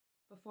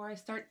Before I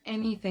start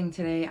anything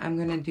today, I'm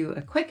going to do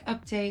a quick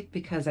update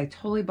because I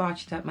totally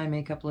botched up my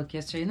makeup look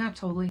yesterday. Not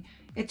totally.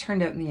 It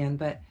turned out in the end,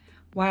 but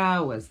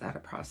wow, was that a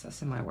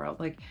process in my world.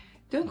 Like,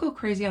 don't go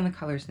crazy on the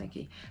colors,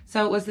 Nikki.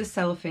 So it was this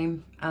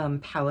cellophane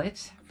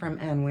palette from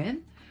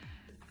Anwin,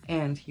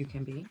 and You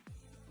Can Be.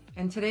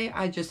 And today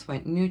I just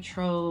went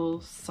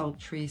neutral,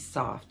 sultry,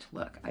 soft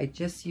look. I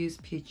just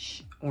used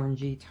peach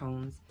orangey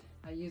tones.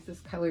 I used this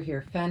color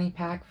here, Fanny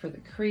Pack, for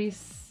the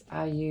crease.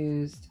 I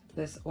used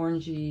this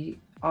orangey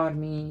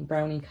autumny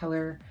brownie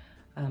color,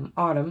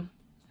 Autumn,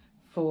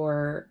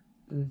 for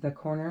the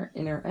corner,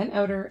 inner and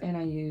outer, and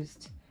I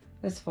used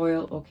this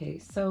foil, Okay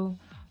So,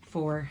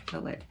 for the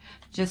lid.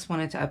 Just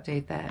wanted to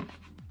update that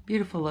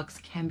beautiful looks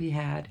can be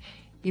had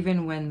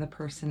even when the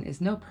person is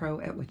no pro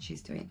at what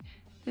she's doing.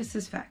 This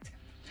is fact.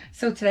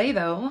 So today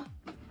though,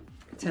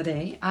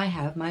 I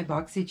have my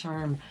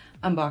Boxycharm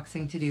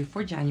unboxing to do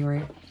for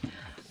January.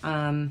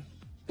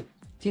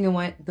 Do you know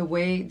what? The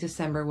way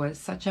December was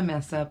such a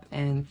mess up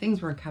and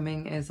things weren't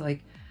coming, is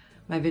like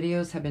my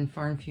videos have been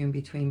far and few in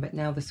between, but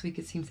now this week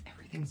it seems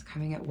everything's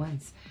coming at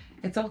once.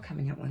 It's all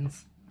coming at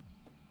once.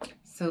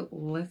 So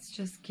let's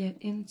just get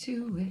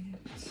into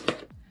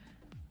it.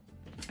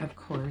 Of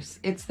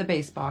course, it's the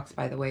base box,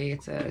 by the way.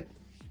 It's a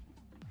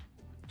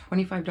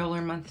 $25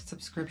 a month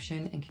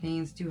subscription, and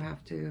Canadians do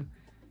have to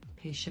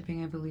pay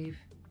shipping, I believe.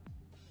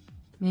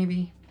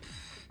 Maybe.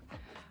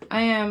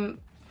 I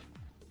am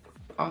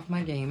off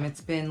my game.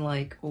 It's been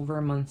like over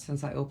a month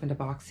since I opened a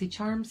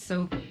Boxycharm,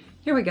 so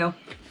here we go.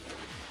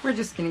 We're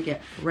just gonna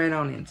get right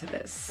on into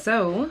this.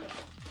 So,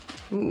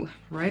 ooh,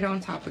 right on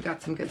top we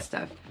got some good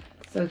stuff.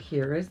 So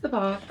here is the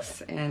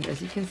box, and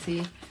as you can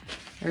see,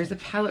 there's a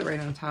palette right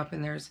on top,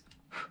 and there's,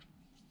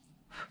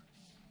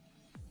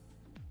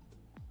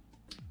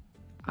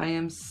 I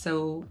am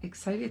so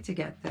excited to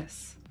get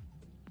this.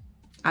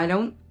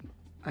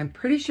 I'm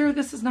pretty sure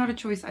this is not a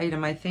choice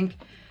item. I think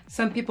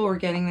some people were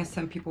getting this,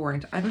 some people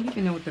weren't. I don't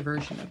even know what the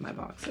version of my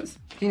box is.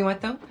 Do you know what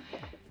though?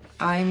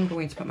 I'm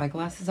going to put my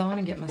glasses on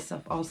and get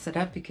myself all set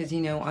up because, you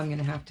know, I'm going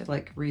to have to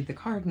like read the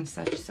card and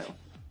such. So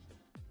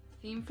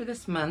theme for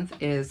this month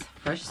is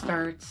fresh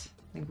starts.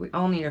 I think we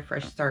all need a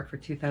fresh start for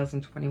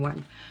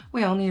 2021.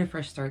 We all need a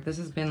fresh start. This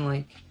has been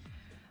like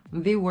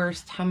the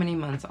worst, how many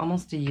months?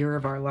 Almost a year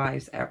of our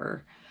lives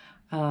ever.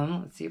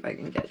 Let's see if I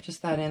can get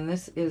just that in.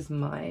 This is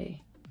my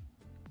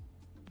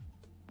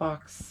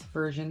box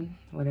version,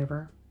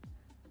 whatever.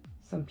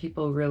 Some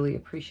people really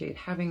appreciate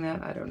having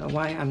that. I don't know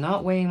why. I'm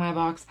not weighing my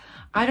box.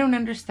 I don't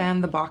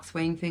understand the box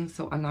weighing thing,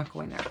 so I'm not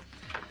going there.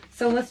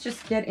 So let's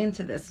just get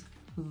into this.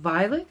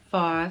 Violet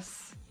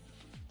Voss,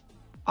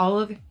 All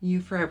of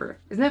You Forever.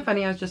 Isn't that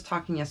funny? I was just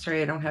talking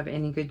yesterday. I don't have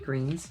any good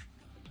greens.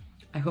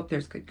 I hope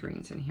there's good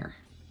greens in here.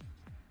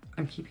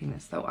 I'm keeping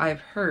this though.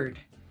 I've heard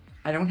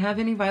I don't have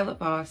any Violet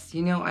Voss.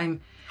 You know,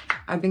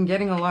 I've been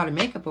getting a lot of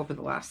makeup over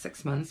the last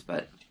 6 months,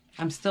 but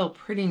I'm still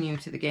pretty new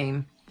to the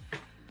game.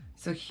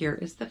 So here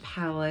is the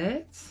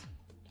palette,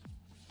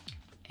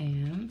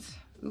 and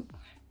ooh,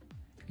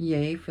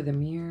 yay for the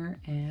mirror,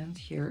 and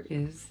here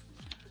is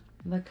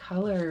the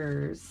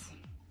colors.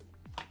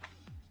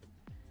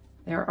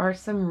 There are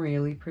some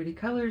really pretty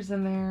colors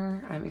in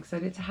there. I'm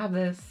excited to have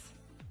this.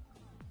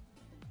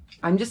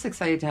 I'm just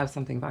excited to have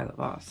something Violet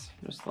Voss.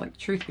 Just like,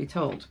 truth be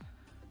told,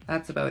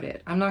 that's about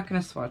it. I'm not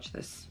going to swatch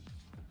this.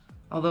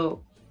 Although,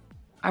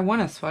 I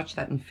want to swatch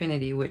that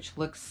Infinity, which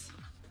looks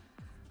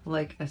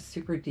like a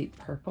super deep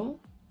purple.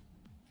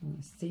 Can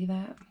you see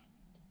that?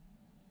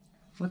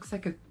 Looks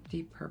like a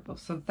deep purple.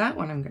 So that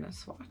one I'm going to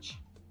swatch.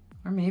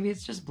 Or maybe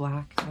it's just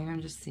black. Maybe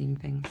I'm just seeing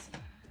things.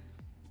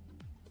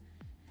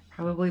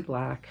 Probably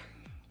black.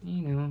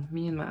 You know,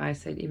 me and my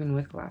eyesight, even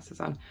with glasses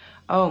on.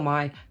 Oh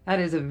my, that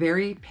is a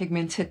very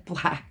pigmented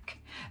black.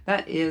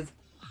 That is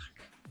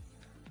black.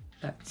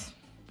 But,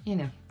 you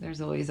know, there's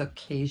always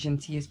occasion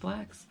to use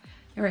blacks.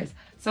 Anyways,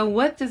 so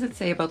what does it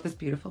say about this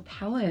beautiful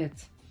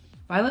palette?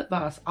 Violet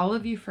Voss, All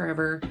of You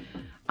Forever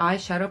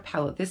eyeshadow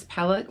palette. This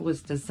palette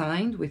was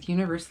designed with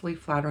universally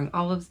flattering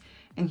olives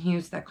and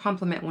hues that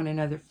complement one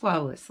another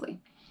flawlessly.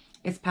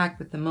 It's packed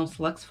with the most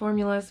luxe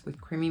formulas with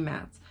creamy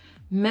mattes,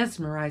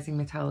 mesmerizing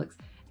metallics,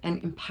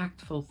 and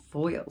impactful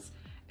foils.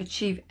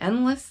 Achieve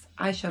endless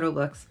eyeshadow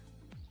looks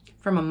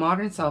from a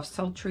modern soft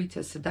sultry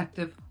to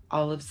seductive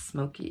olive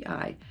smoky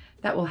eye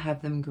that will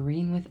have them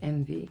green with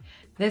envy.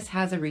 This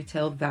has a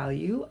retail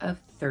value of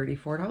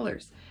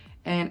 $34,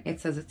 and it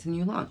says it's a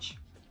new launch.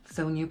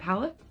 So new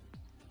palette?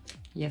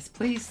 Yes,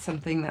 please.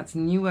 Something that's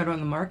new out on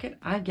the market.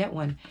 I get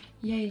one.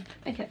 Yay,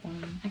 I get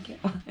one. I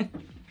get one. Am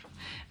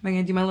I going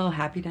to do my little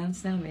happy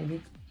dance now?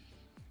 Maybe.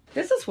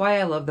 This is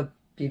why I love the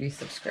beauty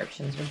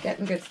subscriptions. We're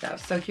getting good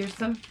stuff. So here's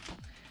some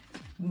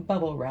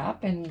bubble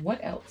wrap. And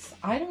what else?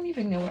 I don't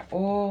even know what...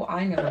 Oh,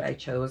 I know what I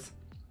chose.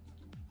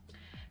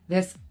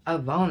 This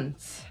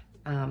Avant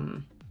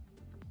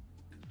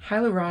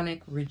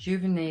Hyaluronic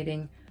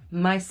Rejuvenating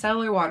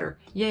Micellar Water.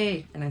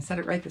 Yay. And I said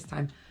it right this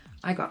time.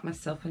 I got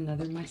myself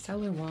another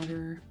micellar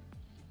water.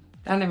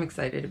 That I'm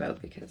excited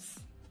about because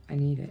I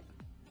need it.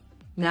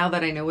 Now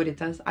that I know what it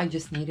does, I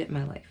just need it in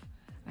my life.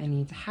 I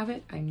need to have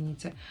it. I need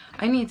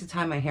to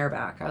tie my hair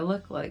back. I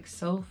look like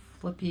so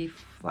flippy,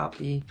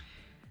 floppy,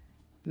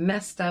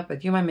 messed up. I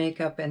do my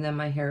makeup and then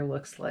my hair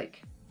looks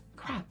like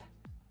crap.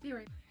 Be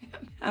right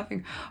back. I'm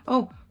having,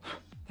 oh,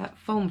 that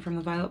foam from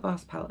the Violet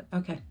Voss palette.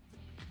 Okay.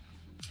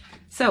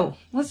 So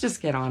let's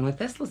just get on with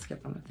this. Let's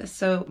get on with this.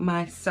 So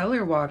my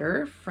Cellar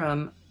Water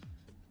from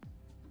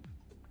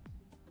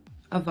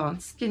Avant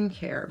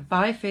Skincare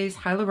Biphase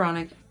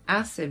Hyaluronic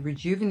Acid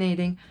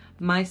Rejuvenating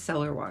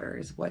Micellar Water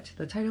is what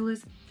the title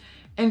is.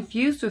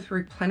 Infused with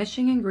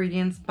replenishing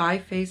ingredients,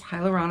 Biphase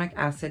Hyaluronic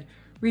Acid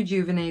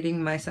Rejuvenating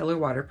Micellar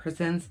Water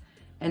presents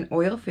an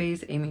oil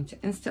phase aiming to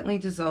instantly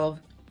dissolve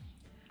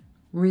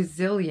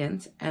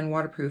resilient and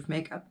waterproof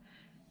makeup,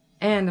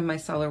 and a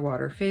micellar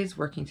water phase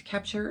working to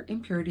capture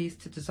impurities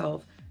to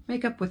dissolve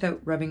makeup without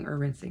rubbing or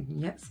rinsing.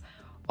 Yes.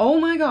 Oh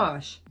my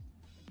gosh.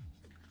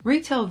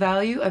 Retail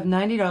value of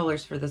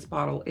 $90 for this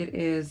bottle. It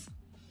is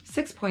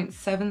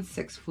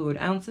 6.76 fluid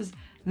ounces.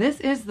 This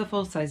is the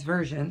full-size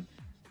version.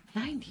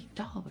 $90.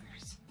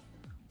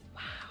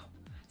 Wow.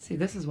 See,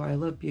 this is why I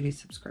love beauty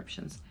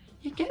subscriptions.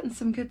 You're getting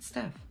some good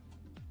stuff.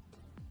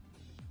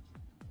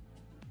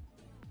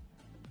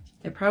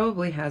 It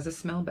probably has a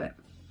smell bit.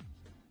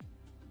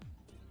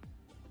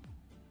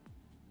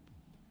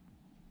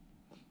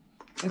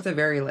 It's a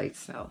very light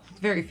smell. It's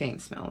a very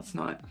faint smell. It's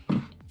not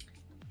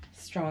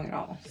strong at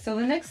all. So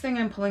the next thing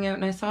I'm pulling out,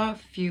 and I saw a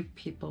few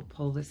people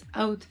pull this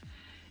out,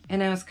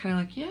 and I was kind of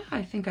like, yeah,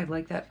 I think I'd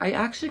like that. I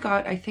actually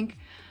got, I think,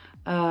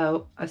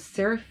 a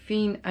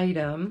Seraphine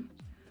item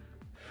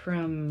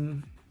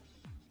from,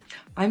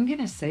 I'm going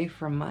to say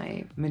from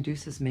my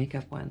Medusa's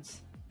makeup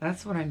once.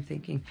 That's what I'm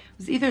thinking. It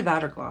was either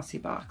that or Glossy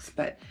Box,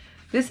 but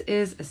this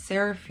is a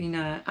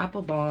Seraphina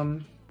Apple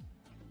Balm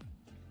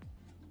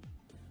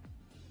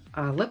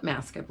lip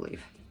mask, I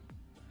believe.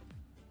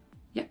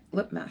 Yep,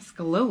 lip mask,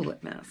 glow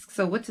lip mask.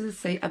 So what does it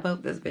say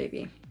about this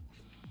baby?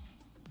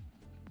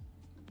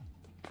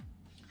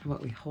 How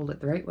about we hold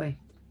it the right way?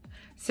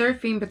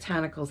 Seraphine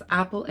Botanicals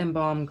Apple and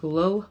Balm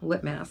Glow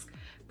Lip Mask.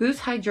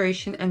 Boost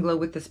hydration and glow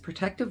with this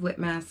protective lip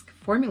mask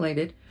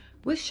formulated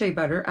with shea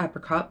butter,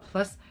 apricot,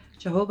 plus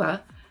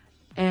jojoba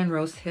and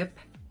rosehip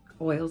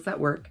oils that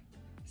work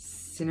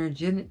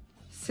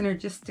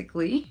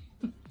synergistically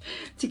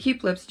to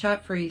keep lips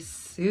chapped-free,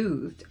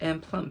 soothed,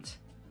 and plumped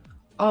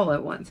all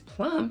at once.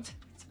 Plumped?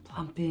 It's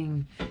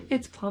plumping.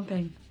 It's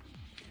plumping.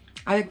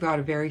 I've got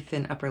a very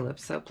thin upper lip,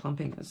 so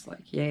plumping is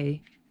like,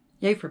 yay.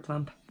 Yay for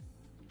plump.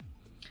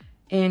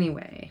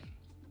 Anyway,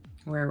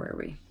 where were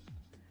we?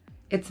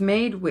 It's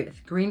made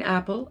with green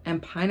apple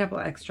and pineapple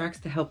extracts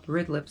to help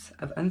rid lips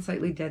of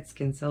unsightly dead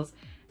skin cells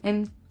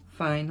and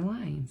fine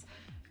lines.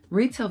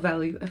 Retail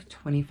value of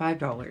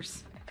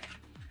 $25.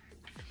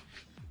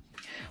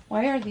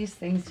 Why are these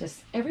things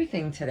just,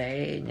 everything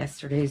today and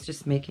yesterday is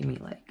just making me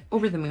like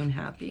over the moon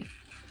happy.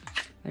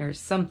 There's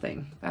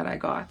something that I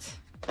got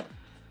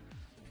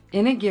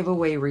in a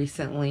giveaway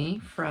recently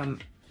from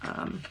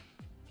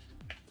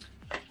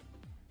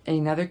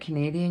another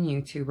Canadian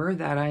YouTuber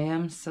that I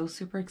am so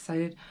super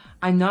excited.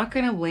 I'm not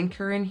going to link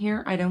her in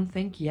here, I don't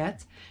think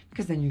yet,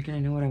 because then you're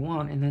going to know what I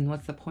want, and then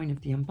what's the point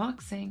of the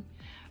unboxing?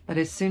 But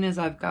as soon as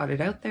I've got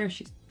it out there,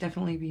 she's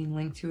definitely being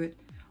linked to it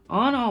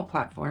on all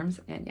platforms,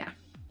 and yeah.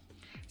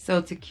 So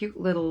it's a cute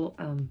little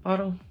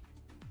bottle.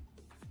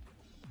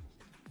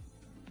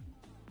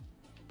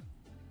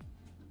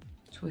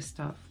 Twist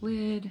off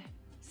lid.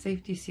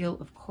 Safety seal,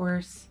 of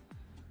course.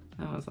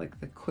 That was like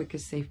the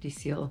quickest safety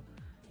seal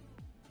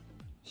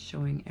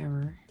showing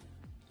ever.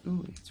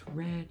 Ooh, it's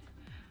red.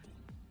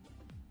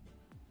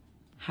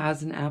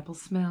 Has an apple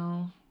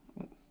smell.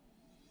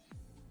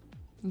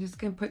 I'm just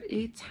going to put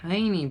a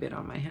tiny bit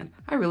on my hand.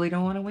 I really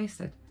don't want to waste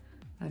it.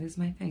 That is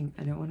my thing.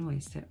 I don't want to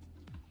waste it.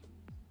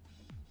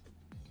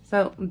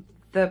 So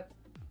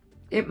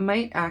it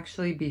might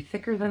actually be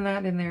thicker than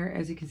that in there.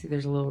 As you can see,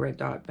 there's a little red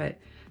dot, but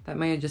that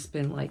might have just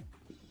been like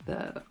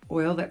the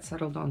oil that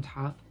settled on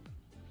top.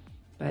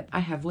 But I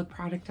have lip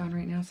product on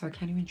right now, so I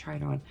can't even try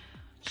it on.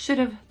 Should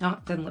have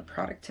not done lip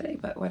product today,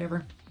 but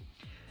whatever.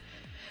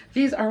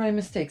 These are my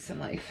mistakes in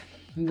life.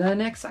 The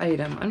next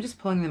item, I'm just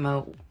pulling them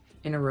out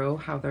in a row,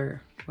 how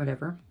they're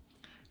whatever.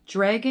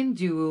 Dragon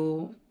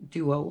Duo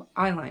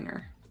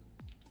eyeliner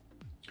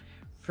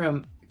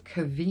from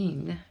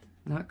Kaveen.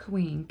 Not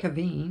Queen,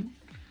 Kaveen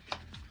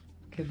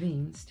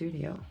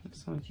Studio. I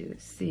just want you to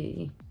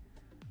see.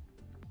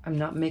 I'm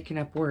not making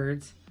up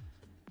words.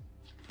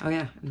 Oh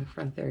yeah, in the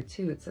front there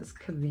too, it says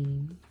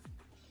Kaveen.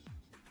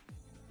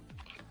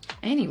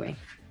 Anyway,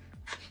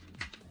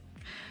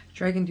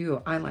 Dragon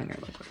Duo eyeliner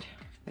liquid.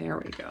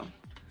 There we go.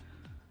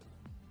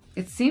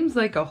 It seems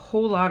like a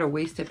whole lot of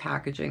wasted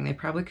packaging. They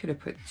probably could have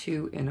put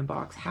 2 in a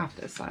box half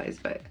this size,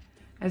 but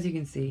as you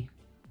can see,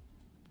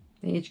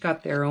 they each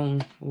got their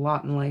own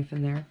lot in life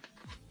in there.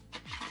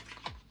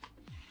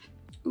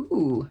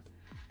 Ooh,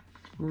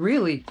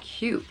 really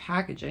cute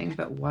packaging,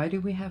 but why do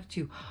we have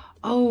 2?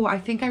 Oh, I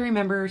think I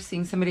remember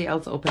seeing somebody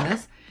else open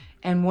this,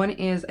 and one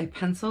is a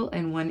pencil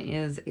and one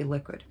is a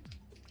liquid.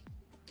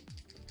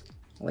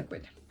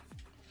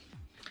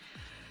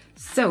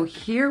 So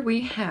here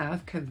we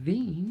have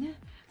Kaveen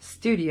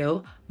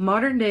Studio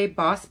Modern Day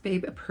Boss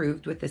Babe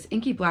approved with this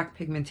inky black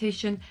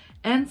pigmentation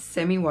and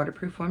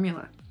semi-waterproof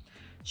formula.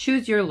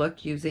 Choose your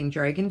look using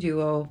Dragon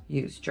Duo.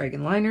 Use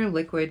Dragon Liner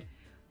Liquid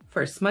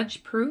for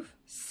smudge-proof,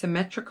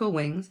 symmetrical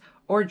wings,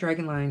 or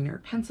Dragon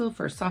Liner Pencil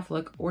for a soft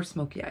look or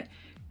smoky eye.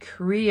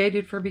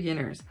 Created for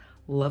beginners,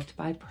 loved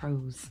by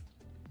pros.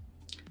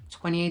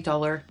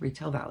 $28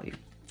 retail value.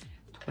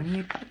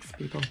 28 bucks,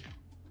 people.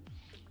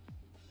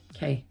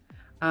 Okay.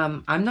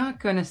 I'm not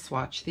going to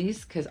swatch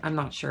these because I'm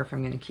not sure if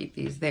I'm going to keep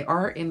these. They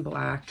are in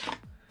black.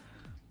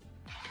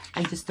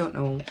 I just don't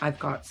know. I've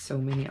got so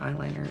many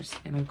eyeliners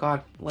and I've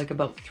got like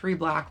about 3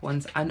 black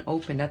ones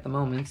unopened at the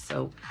moment.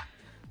 So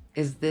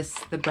is this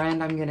the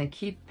brand I'm going to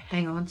keep,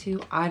 hang on to?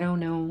 I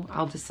don't know.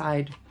 I'll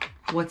decide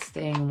what's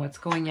staying and what's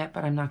going yet,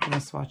 but I'm not going to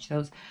swatch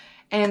those.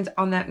 And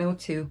on that note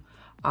too,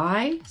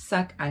 I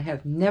suck. I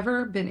have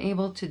never been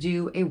able to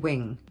do a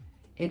wing.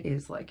 It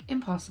is like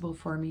impossible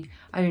for me.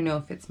 I don't know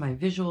if it's my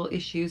visual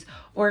issues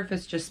or if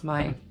it's just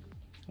my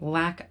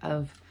lack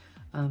of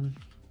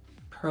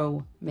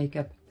pro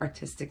makeup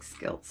artistic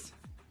skills.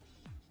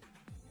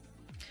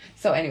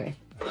 So anyway,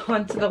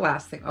 on to the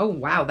last thing. Oh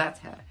wow,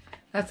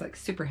 that's like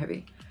super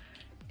heavy.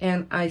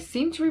 And I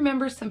seem to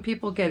remember some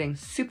people getting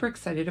super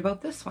excited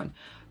about this one.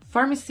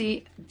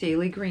 Pharmacy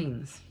Daily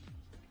Greens.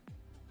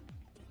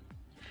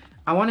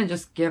 I want to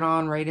just get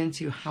on right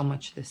into how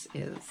much this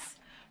is.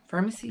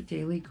 Pharmacy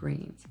Daily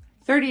Greens.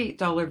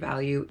 $38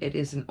 value. It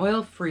is an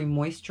oil-free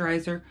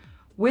moisturizer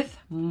with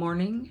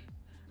moringa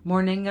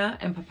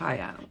and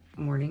papaya.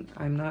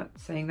 I'm not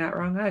saying that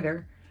wrong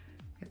either.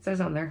 It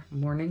says on there,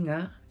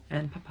 moringa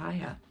and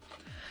papaya.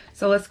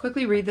 So let's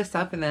quickly read this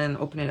up and then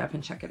open it up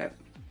and check it out.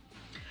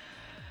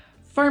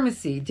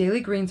 Pharmacy Daily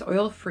Greens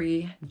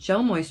oil-free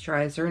gel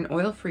moisturizer, an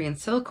oil-free and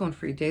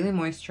silicone-free daily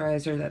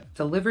moisturizer that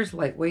delivers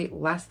lightweight,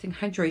 lasting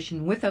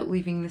hydration without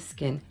leaving the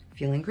skin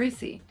feeling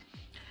greasy.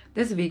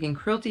 This vegan,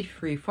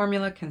 cruelty-free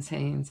formula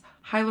contains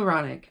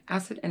hyaluronic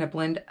acid and a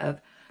blend of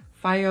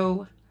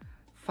phytonutrients.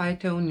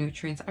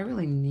 I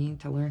really need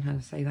to learn how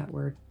to say that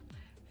word.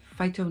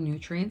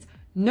 Phytonutrients,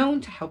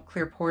 known to help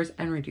clear pores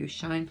and reduce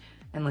shine.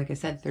 And like I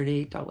said,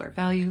 $38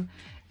 value.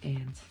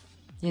 And,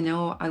 you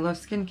know, I love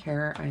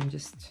skincare. I'm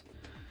just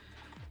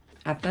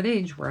at that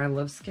age where I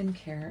love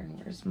skincare. And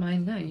where's my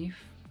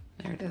knife?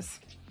 There it is.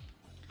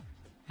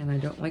 And I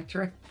don't like to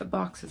wreck the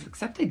boxes,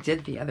 except I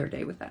did the other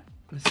day with that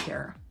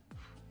mascara.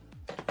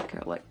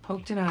 Got like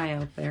poked an eye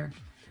out there.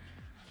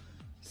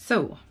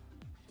 So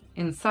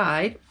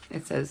inside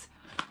it says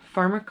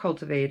farmer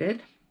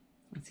cultivated.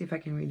 Let's see if I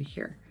can read it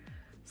here.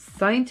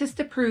 Scientist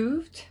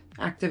approved,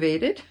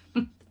 activated,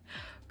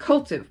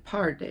 cultive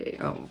par day.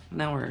 Oh,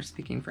 now we're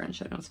speaking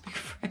French. I don't speak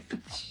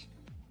French.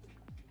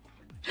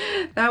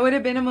 That would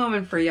have been a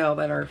moment for y'all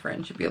that are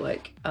French. You'd be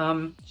like,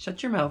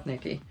 shut your mouth,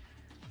 Nikki.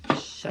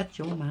 Shut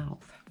your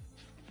mouth.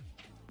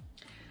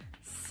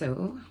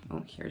 So,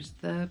 oh, here's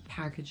the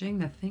packaging.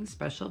 Nothing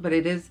special, but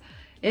it is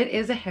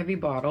a heavy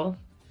bottle.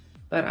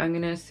 But I'm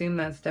gonna assume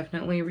that's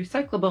definitely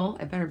recyclable.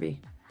 It better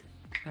be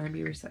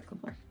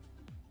recyclable.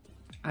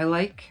 I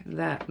like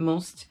that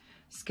most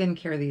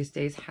skincare these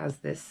days has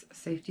this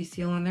safety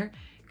seal on there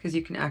because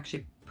you can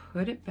actually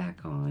put it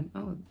back on.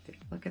 Oh,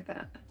 look at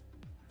that.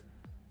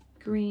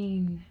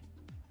 Green,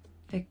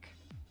 thick.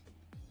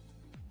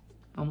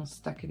 Almost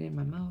stuck it in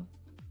my mouth.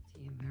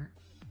 See in there.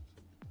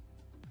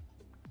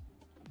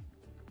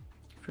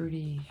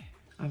 Fruity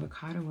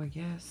avocado, I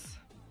guess.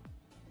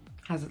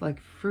 Has it like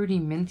fruity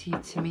minty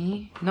to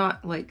me.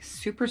 Not like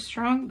super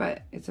strong,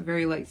 but it's a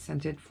very light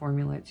scented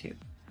formula too.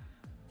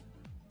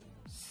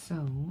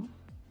 So,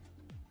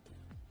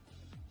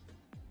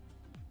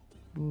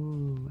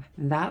 ooh,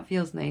 that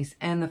feels nice.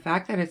 And the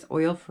fact that it's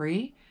oil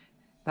free,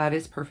 that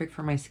is perfect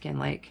for my skin.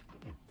 Like,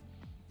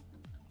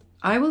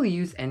 I will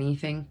use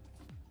anything.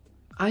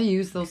 I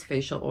use those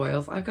facial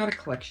oils. I've got a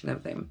collection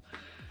of them.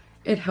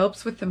 It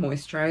helps with the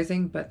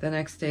moisturizing, but the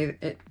next day,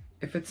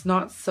 if it's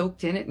not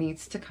soaked in, it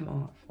needs to come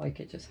off.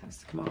 Like, it just has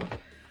to come off.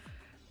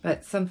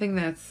 But something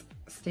that's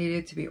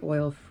stated to be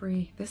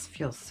oil-free, this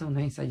feels so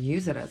nice. I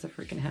use it as a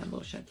freaking hand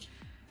lotion.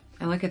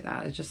 And look at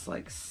that. It just,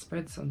 like,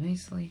 spreads so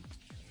nicely.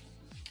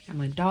 And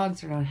my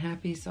dogs are not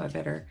happy, so I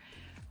better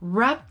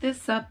wrap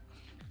this up,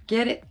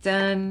 get it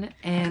done.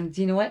 And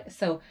you know what?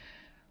 So,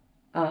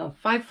 5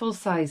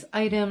 full-size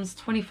items,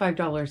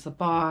 $25 a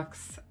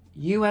box,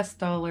 US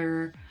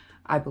dollar.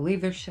 I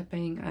believe they're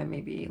shipping. I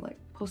maybe like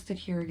post it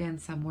here again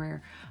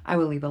somewhere. I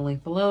will leave a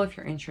link below if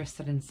you're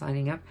interested in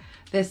signing up.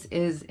 This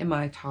is in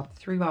my top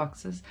 3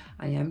 boxes.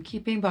 I am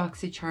keeping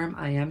Boxycharm.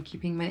 I am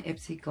keeping my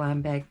Ipsy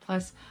Glam Bag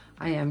Plus.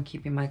 I am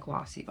keeping my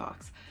Glossy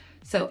box.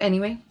 So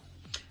anyway,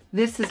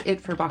 this is it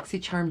for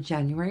Boxycharm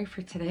January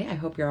for today. I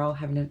hope you're all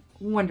having a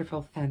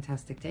wonderful,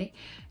 fantastic day.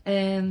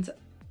 And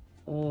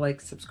like,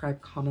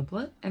 subscribe, comment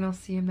below, and I'll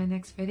see you in my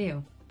next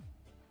video.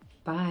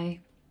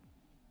 Bye.